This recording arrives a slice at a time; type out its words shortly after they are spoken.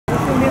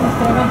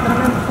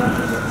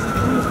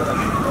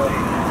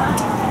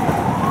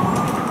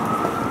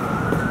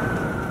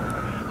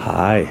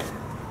Hi.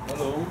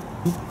 Hello.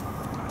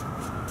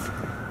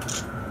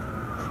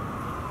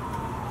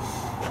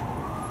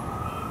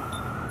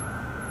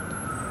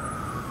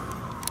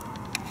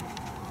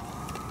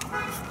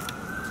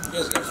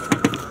 Yes, guys.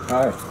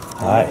 Hi.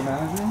 Hi.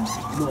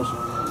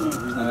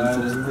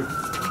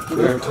 We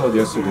were told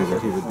yesterday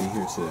that he would be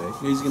here today.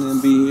 He's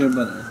gonna be here,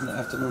 but in the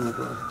afternoon.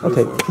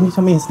 Okay, can you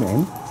tell me his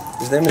name?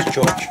 His name is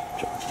George.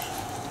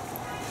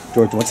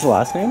 George, what's the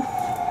last name?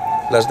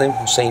 Last name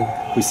Hussein.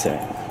 Hussein.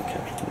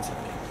 Okay.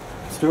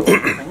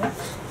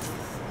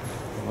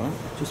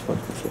 Just one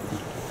second.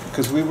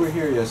 Because we were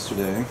here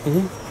yesterday.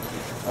 We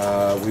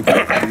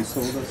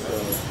sold us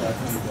a $500.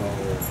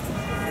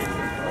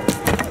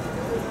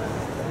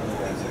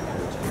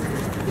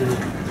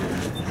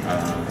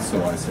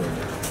 So I said,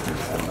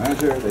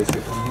 manager, they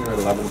said come here at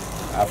 11,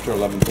 after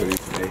 11:30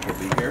 today he'll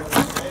be here.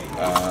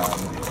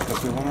 Because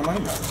we want our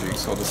money back. So he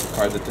sold us a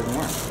card that didn't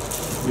work.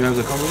 You have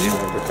the car with you?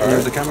 You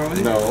have the camera with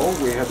you? No,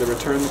 we had to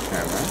return the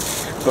camera.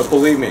 But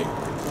believe me,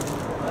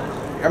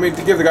 I mean,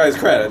 to give the guys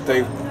credit,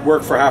 they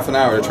worked for half an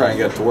hour to try and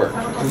get it to work.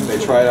 They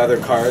tried other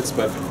cards,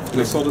 but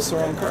they sold us the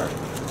wrong card.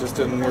 It just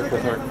didn't work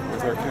with our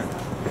camera.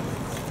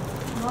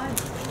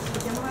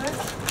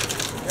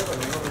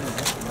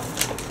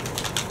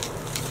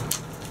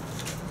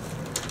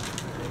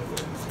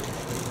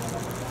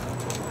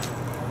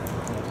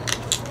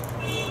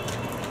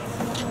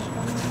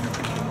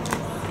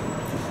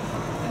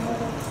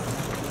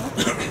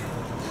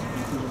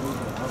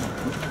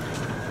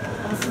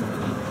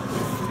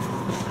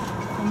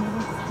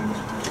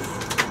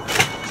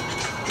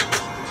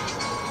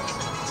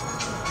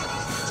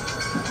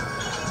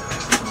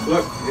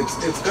 Look,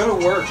 it's gonna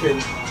work in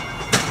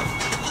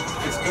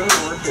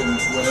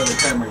whatever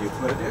camera you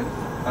put it in.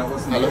 That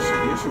wasn't the issue.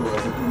 The issue was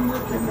it didn't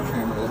work in the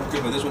camera.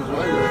 Yeah, but this one's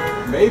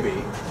right.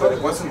 Maybe, but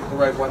it wasn't the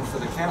right one for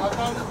the camera.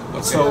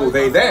 Okay. So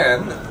they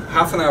then,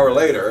 half an hour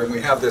later, and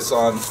we have this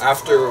on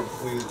after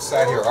we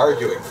sat here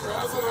arguing for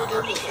half an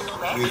hour.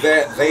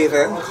 They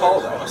then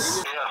called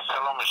us. Yes,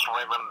 hello, Mr.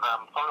 Raymond.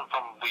 I'm calling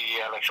from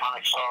the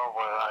electronics store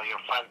where your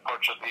friend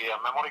purchased the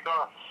memory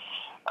card.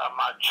 I'm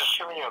just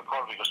giving you a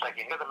call because I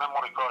can get the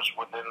memory cards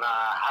within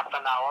half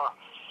an hour,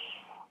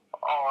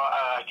 or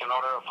I can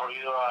order for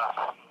you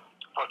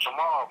for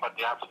tomorrow, but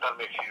you have to tell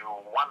me if you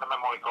want the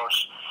memory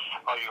cards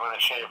or you're going to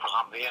share it for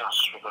something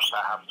else because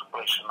I have to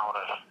place an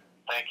order.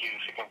 Thank you.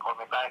 If you can call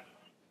me back.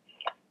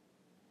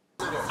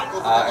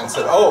 And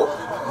said, oh,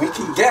 we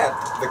can get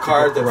the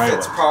card that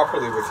fits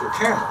properly with your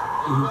camera,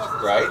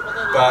 right?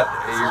 But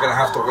you're going to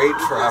have to wait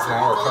for half an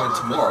hour coming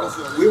tomorrow.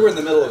 We were in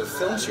the middle of a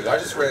film shoot. I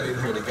just ran in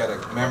here to get a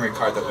memory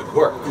card that would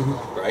work,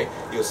 right?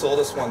 You sold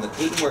us one that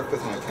didn't work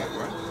with my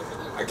camera.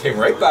 I came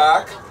right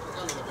back,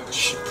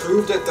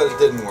 proved it that it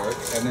didn't work,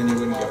 and then you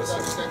wouldn't give us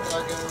anything.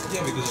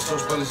 Yeah, because the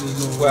store's policy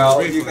is no.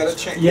 Well, you got to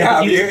change.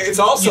 Yeah, it's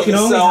also you can to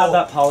only sell, have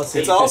that policy.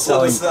 It's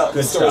also the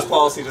good store's stuff.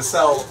 policy to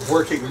sell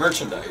working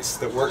merchandise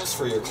that works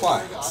for your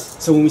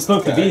clients. So when we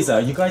spoke to Visa,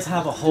 you guys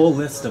have a whole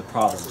list of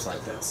problems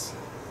like this.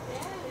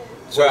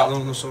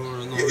 Well,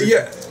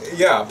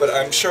 yeah, but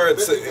I'm sure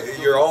it's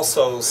you're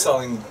also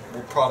selling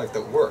a product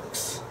that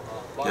works.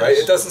 Right?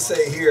 It doesn't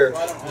say here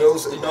no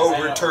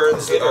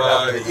returns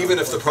even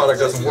if the product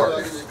doesn't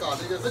work.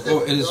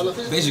 Oh, it is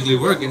basically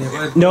working.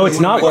 No, it's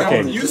not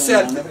working. You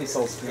said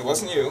it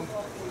wasn't you.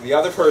 The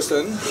other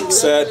person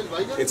said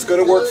it's going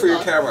to work for your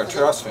camera.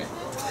 Trust me.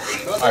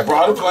 I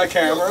brought it to my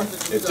camera.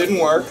 It didn't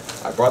work.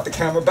 I brought the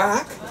camera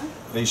back.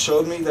 They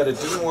showed me that it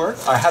didn't work.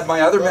 I had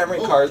my other memory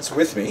cards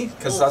with me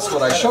because that's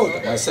what I showed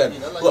them. I said,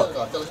 "Look,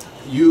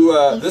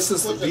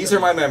 these are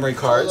my memory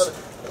cards.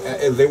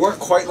 They weren't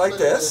quite like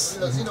this,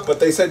 but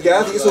they said,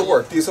 yeah, these will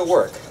work. These will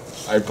work."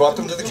 I brought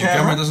them to the camera. The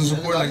camera doesn't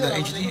support like that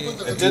HD.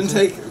 It didn't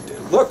take.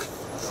 Look,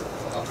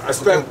 I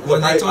spent. When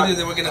they told you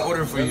they were going to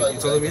order for you, you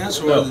told them yes,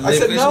 or I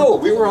said no.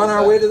 We were on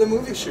our way to the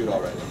movie shoot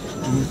already.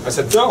 I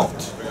said don't,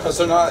 because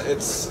they're not.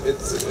 It's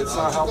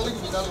not helping.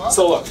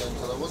 So look.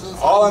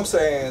 All I'm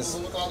saying is,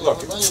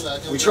 look,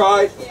 we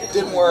tried, it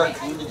didn't work,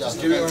 just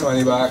give me my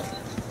money back.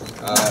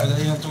 But then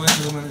you have to wait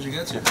until the manager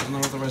gets here. I'm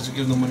not authorized to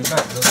give no money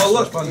back. Well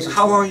look,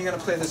 how long are you going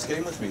to play this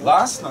game with me?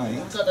 Last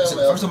night...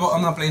 First of all,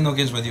 I'm not playing no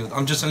games with you.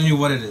 I'm just telling you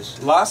what it is.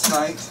 Last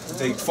night,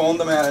 they phoned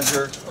the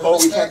manager. Oh,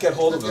 we can't get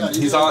hold of him.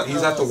 He's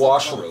at the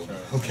washroom.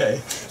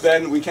 Okay.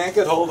 Then we can't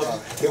get hold of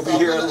him. He'll be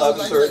here at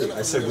 11:30.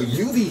 I said, will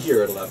you be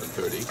here at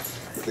 11:30?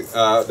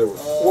 There were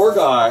 4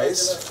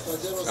 guys,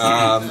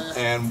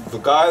 and the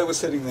guy that was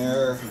sitting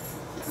there,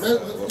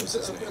 what was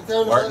his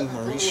name? Martin,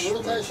 Maurice?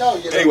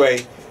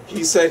 Anyway,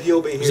 he said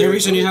he'll be here. Is there a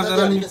reason you have that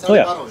on you? Oh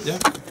yeah. Yeah?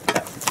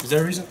 Is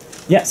there a reason?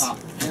 Yes.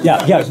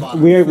 Yeah.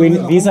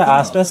 Visa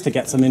asked us to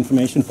get some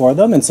information for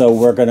them, and so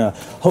we're gonna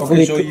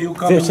hopefully. Okay, so you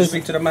come and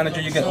speak to the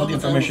manager, you get all the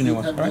information you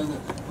want, right?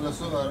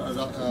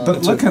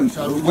 But look,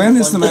 when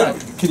is the manager?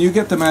 Can you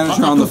get the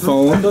manager on the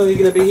phone? I thought you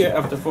were gonna be here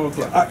after 4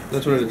 o'clock.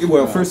 That's what it is.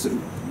 Well, first,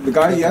 The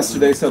guy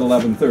yesterday said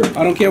 11:30.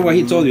 I don't care what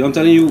he told you. I'm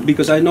telling you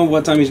because I know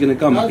what time he's gonna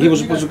come. He was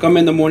supposed to come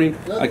in the morning.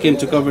 I came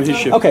to cover his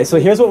shift. Okay, so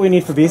here's what we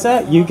need for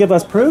visa. You give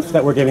us proof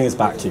that we're giving this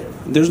back to you.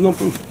 There's no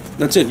proof.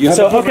 That's it. You have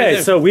So, the proof right okay,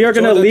 there. so we are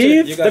going to that's it.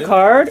 leave You got the it?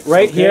 card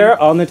right Okay. here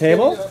on the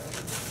table.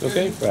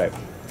 Okay. Right.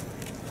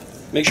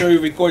 Make sure you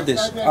record this.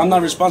 I'm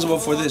not responsible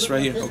for this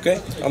right here. Okay.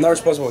 I'm not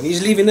responsible.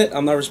 He's leaving it.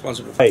 I'm not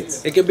responsible. Right.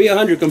 It could be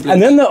 100 complaints.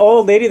 And then the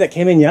old lady that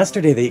came in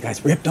yesterday that you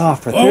guys ripped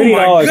off for $30 oh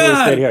my when we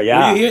God! stayed here.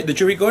 Yeah. Were you here? Did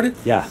you record it?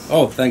 Yeah.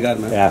 Oh, thank God,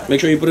 man. Yeah. Make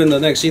sure you put it in the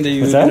next scene that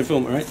you're What's going to that?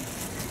 film, all right?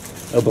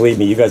 Oh, believe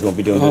me, you guys won't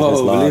be doing business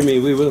Oh, long. believe me,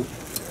 we will.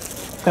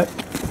 Okay.